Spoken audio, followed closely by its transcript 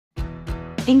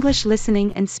English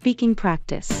listening and speaking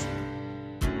practice.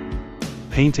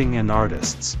 Painting and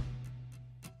artists.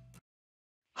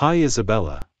 Hi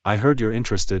Isabella, I heard you're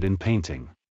interested in painting.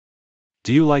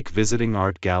 Do you like visiting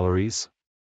art galleries?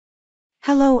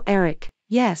 Hello, Eric.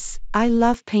 Yes, I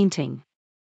love painting.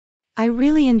 I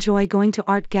really enjoy going to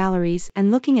art galleries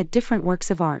and looking at different works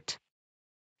of art.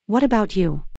 What about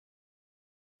you?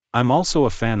 I'm also a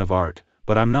fan of art,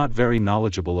 but I'm not very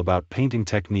knowledgeable about painting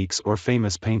techniques or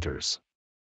famous painters.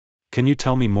 Can you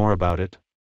tell me more about it?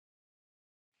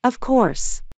 Of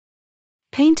course.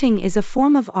 Painting is a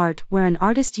form of art where an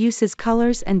artist uses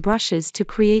colors and brushes to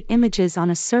create images on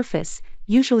a surface,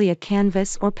 usually a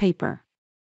canvas or paper.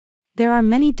 There are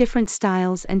many different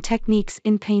styles and techniques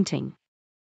in painting.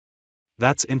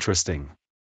 That's interesting.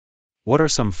 What are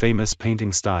some famous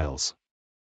painting styles?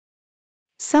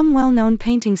 Some well-known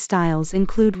painting styles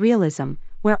include realism,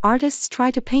 where artists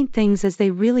try to paint things as they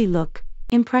really look,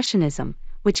 impressionism,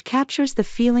 which captures the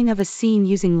feeling of a scene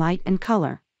using light and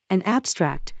color, and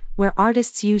abstract, where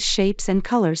artists use shapes and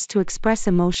colors to express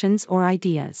emotions or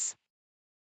ideas.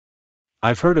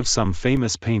 I've heard of some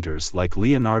famous painters like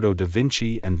Leonardo da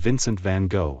Vinci and Vincent van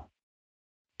Gogh.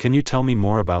 Can you tell me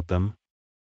more about them?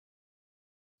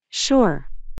 Sure.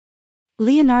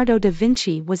 Leonardo da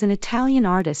Vinci was an Italian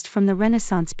artist from the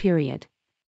Renaissance period.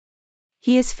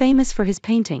 He is famous for his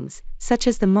paintings, such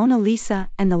as the Mona Lisa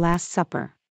and the Last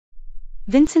Supper.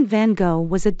 Vincent van Gogh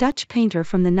was a Dutch painter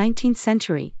from the 19th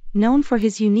century, known for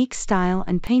his unique style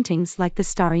and paintings like The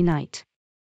Starry Night.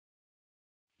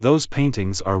 Those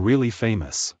paintings are really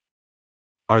famous.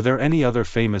 Are there any other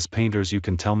famous painters you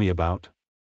can tell me about?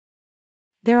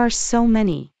 There are so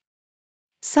many.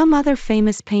 Some other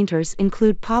famous painters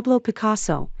include Pablo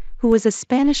Picasso, who was a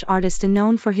Spanish artist and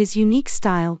known for his unique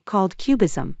style called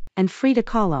Cubism, and Frida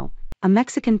Kahlo, a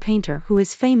Mexican painter who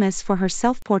is famous for her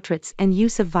self-portraits and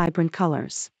use of vibrant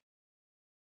colors.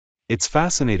 It's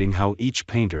fascinating how each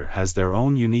painter has their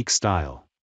own unique style.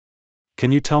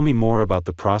 Can you tell me more about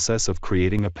the process of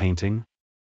creating a painting?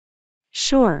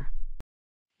 Sure.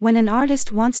 When an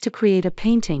artist wants to create a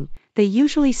painting, they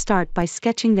usually start by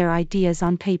sketching their ideas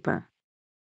on paper.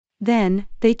 Then,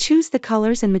 they choose the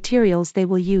colors and materials they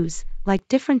will use, like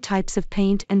different types of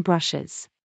paint and brushes.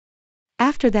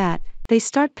 After that, they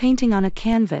start painting on a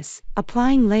canvas,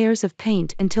 applying layers of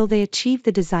paint until they achieve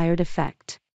the desired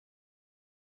effect.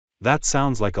 That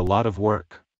sounds like a lot of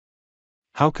work.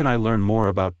 How can I learn more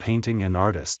about painting and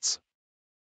artists?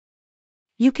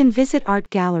 You can visit art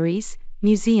galleries,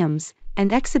 museums,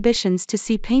 and exhibitions to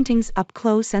see paintings up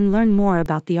close and learn more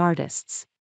about the artists.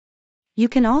 You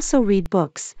can also read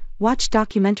books, watch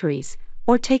documentaries,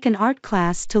 or take an art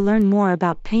class to learn more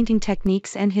about painting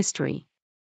techniques and history.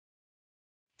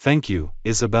 Thank you,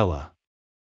 Isabella.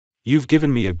 You've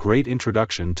given me a great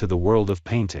introduction to the world of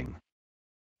painting.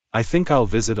 I think I'll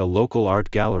visit a local art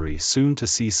gallery soon to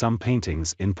see some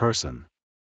paintings in person.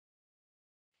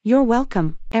 You're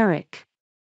welcome, Eric.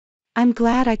 I'm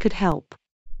glad I could help.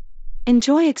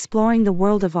 Enjoy exploring the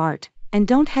world of art, and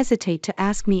don't hesitate to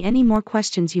ask me any more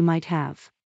questions you might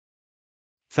have.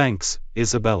 Thanks,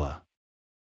 Isabella.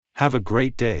 Have a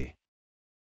great day.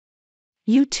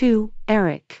 You too,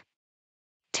 Eric.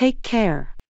 Take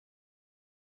care.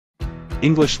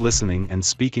 English listening and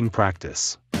speaking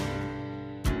practice.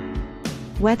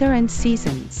 Weather and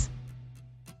seasons.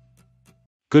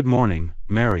 Good morning,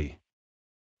 Mary.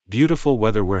 Beautiful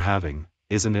weather we're having,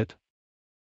 isn't it?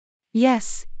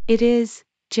 Yes, it is,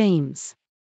 James.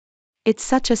 It's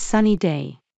such a sunny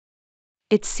day.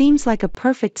 It seems like a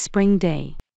perfect spring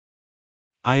day.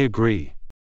 I agree.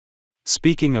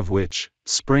 Speaking of which,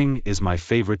 spring is my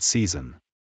favorite season.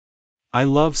 I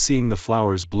love seeing the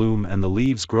flowers bloom and the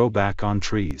leaves grow back on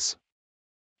trees.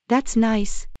 That's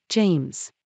nice,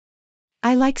 James.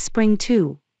 I like spring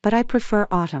too, but I prefer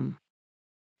autumn.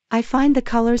 I find the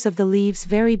colors of the leaves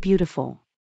very beautiful.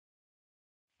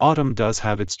 Autumn does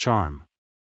have its charm.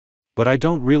 But I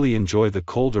don't really enjoy the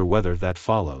colder weather that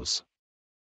follows.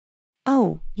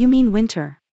 Oh, you mean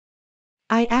winter?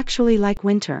 I actually like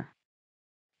winter.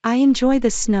 I enjoy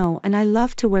the snow and I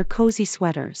love to wear cozy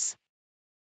sweaters.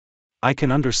 I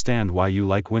can understand why you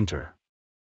like winter.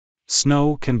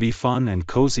 Snow can be fun and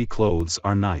cozy clothes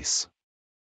are nice.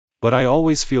 But I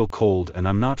always feel cold and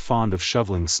I'm not fond of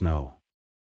shoveling snow.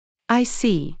 I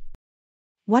see.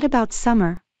 What about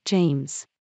summer, James?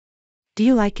 Do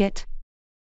you like it?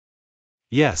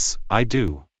 Yes, I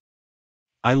do.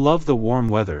 I love the warm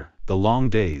weather, the long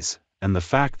days, and the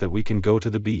fact that we can go to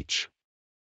the beach.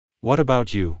 What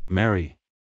about you, Mary?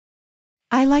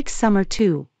 I like summer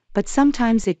too, but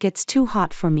sometimes it gets too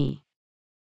hot for me.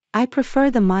 I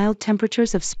prefer the mild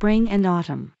temperatures of spring and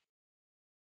autumn.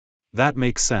 That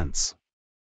makes sense.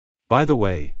 By the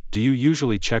way, do you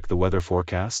usually check the weather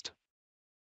forecast?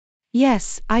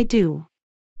 Yes, I do.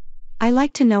 I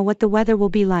like to know what the weather will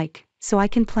be like, so I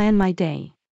can plan my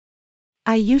day.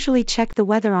 I usually check the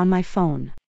weather on my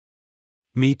phone.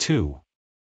 Me too.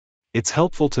 It's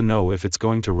helpful to know if it's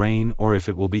going to rain or if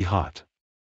it will be hot.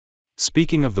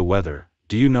 Speaking of the weather,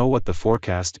 do you know what the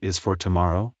forecast is for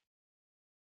tomorrow?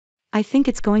 I think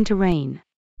it's going to rain.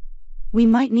 We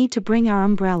might need to bring our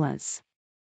umbrellas.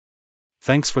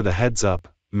 Thanks for the heads up,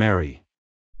 Mary.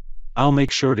 I'll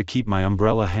make sure to keep my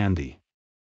umbrella handy.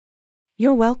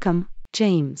 You're welcome,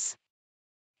 James.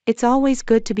 It's always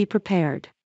good to be prepared.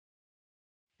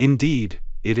 Indeed,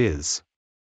 it is.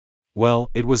 Well,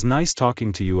 it was nice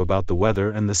talking to you about the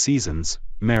weather and the seasons,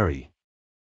 Mary.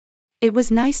 It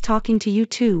was nice talking to you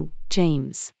too,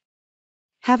 James.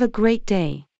 Have a great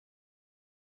day.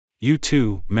 You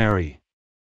too, Mary.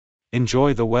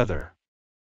 Enjoy the weather.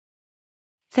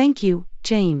 Thank you,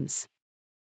 James.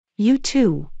 You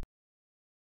too.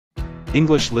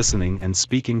 English listening and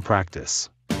speaking practice.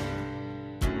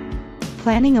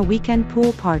 Planning a weekend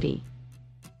pool party.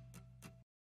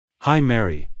 Hi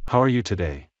Mary, how are you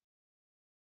today?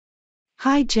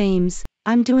 Hi James,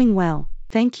 I'm doing well,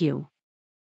 thank you.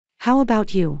 How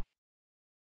about you?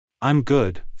 I'm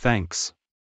good, thanks.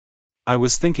 I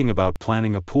was thinking about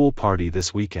planning a pool party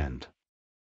this weekend.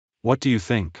 What do you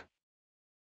think?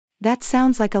 That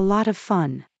sounds like a lot of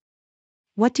fun.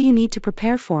 What do you need to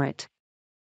prepare for it?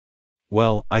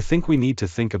 Well, I think we need to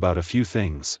think about a few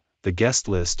things: the guest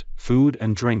list, food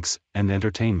and drinks, and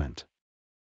entertainment.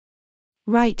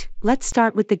 Right, let's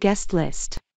start with the guest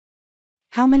list.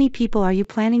 How many people are you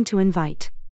planning to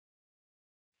invite?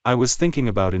 I was thinking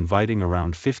about inviting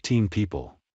around 15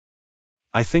 people.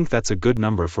 I think that's a good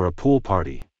number for a pool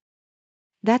party.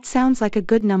 That sounds like a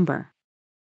good number.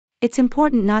 It's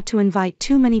important not to invite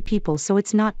too many people so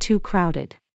it's not too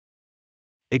crowded.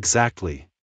 Exactly.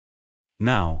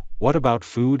 Now, what about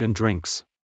food and drinks?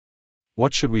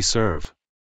 What should we serve?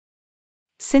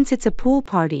 Since it's a pool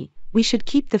party, we should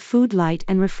keep the food light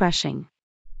and refreshing.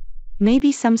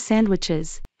 Maybe some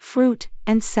sandwiches, fruit,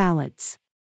 and salads.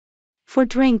 For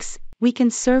drinks, we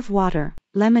can serve water,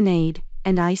 lemonade,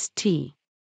 and iced tea.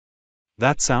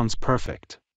 That sounds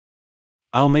perfect.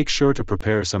 I'll make sure to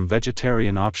prepare some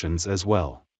vegetarian options as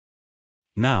well.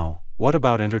 Now, what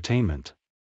about entertainment?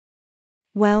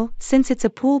 Well, since it's a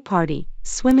pool party,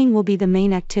 swimming will be the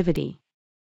main activity.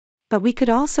 But we could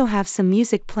also have some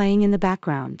music playing in the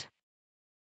background.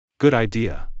 Good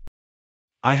idea.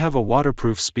 I have a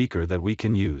waterproof speaker that we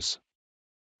can use.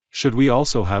 Should we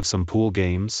also have some pool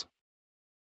games?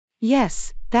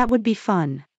 Yes, that would be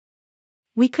fun.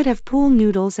 We could have pool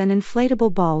noodles and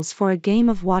inflatable balls for a game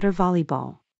of water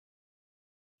volleyball.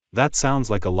 That sounds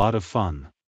like a lot of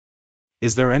fun.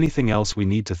 Is there anything else we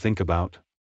need to think about?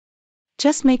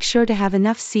 Just make sure to have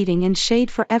enough seating and shade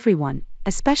for everyone,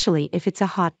 especially if it's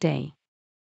a hot day.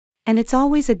 And it's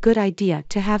always a good idea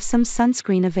to have some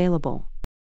sunscreen available.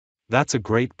 That's a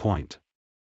great point.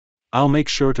 I'll make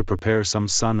sure to prepare some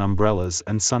sun umbrellas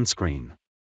and sunscreen.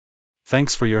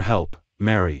 Thanks for your help,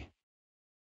 Mary.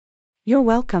 You're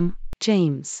welcome,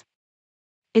 James.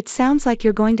 It sounds like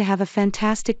you're going to have a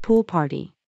fantastic pool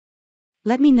party.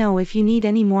 Let me know if you need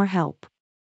any more help.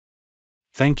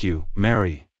 Thank you,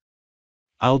 Mary.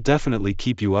 I'll definitely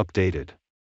keep you updated.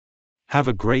 Have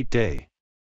a great day.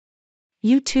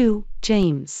 You too,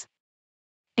 James.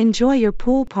 Enjoy your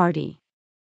pool party.